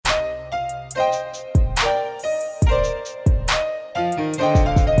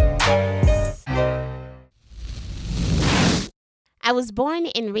was born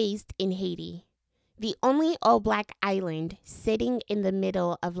and raised in Haiti, the only all-black island sitting in the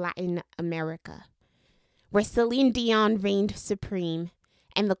middle of Latin America, where Celine Dion reigned supreme,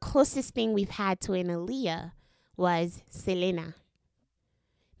 and the closest thing we've had to an Aaliyah was Selena.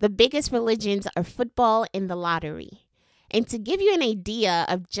 The biggest religions are football and the lottery. And to give you an idea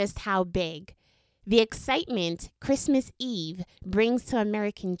of just how big, the excitement Christmas Eve brings to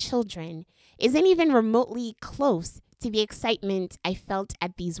American children isn't even remotely close to the excitement I felt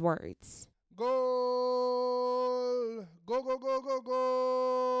at these words. Goal! Go, go, go, go,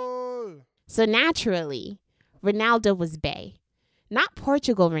 goal! So naturally, Ronaldo was bae. Not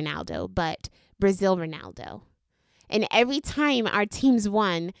Portugal Ronaldo, but Brazil Ronaldo. And every time our teams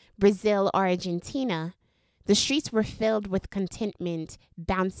won, Brazil or Argentina, the streets were filled with contentment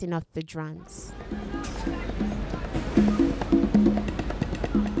bouncing off the drums.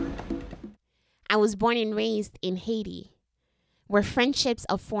 I was born and raised in Haiti, where friendships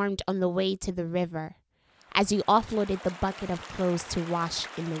are formed on the way to the river as you offloaded the bucket of clothes to wash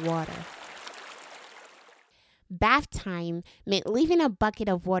in the water. Bath time meant leaving a bucket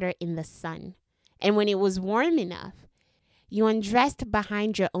of water in the sun, and when it was warm enough, you undressed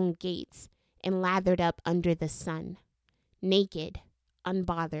behind your own gates and lathered up under the sun, naked,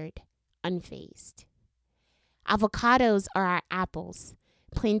 unbothered, unfazed. Avocados are our apples,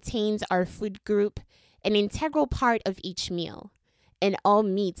 plantains are a food group, an integral part of each meal, and all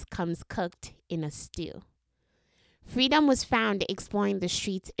meat comes cooked in a stew. Freedom was found exploring the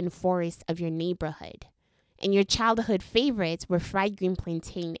streets and forests of your neighborhood, and your childhood favorites were fried green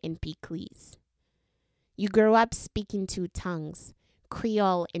plantain and pickles. You grew up speaking two tongues,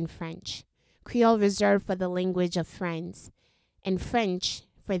 Creole and French, Creole reserved for the language of friends, and French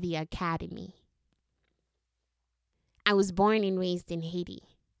for the academy. I was born and raised in Haiti,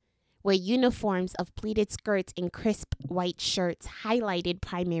 where uniforms of pleated skirts and crisp white shirts highlighted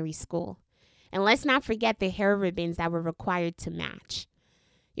primary school. And let's not forget the hair ribbons that were required to match.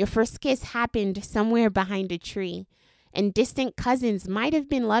 Your first kiss happened somewhere behind a tree, and distant cousins might have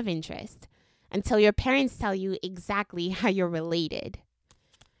been love interests until your parents tell you exactly how you're related.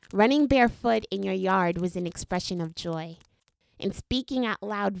 Running barefoot in your yard was an expression of joy, and speaking at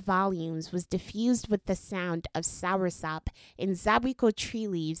loud volumes was diffused with the sound of soursop and zabuco tree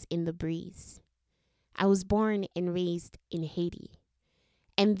leaves in the breeze. I was born and raised in Haiti,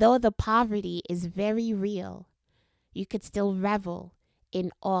 and though the poverty is very real, you could still revel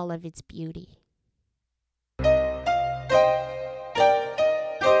in all of its beauty.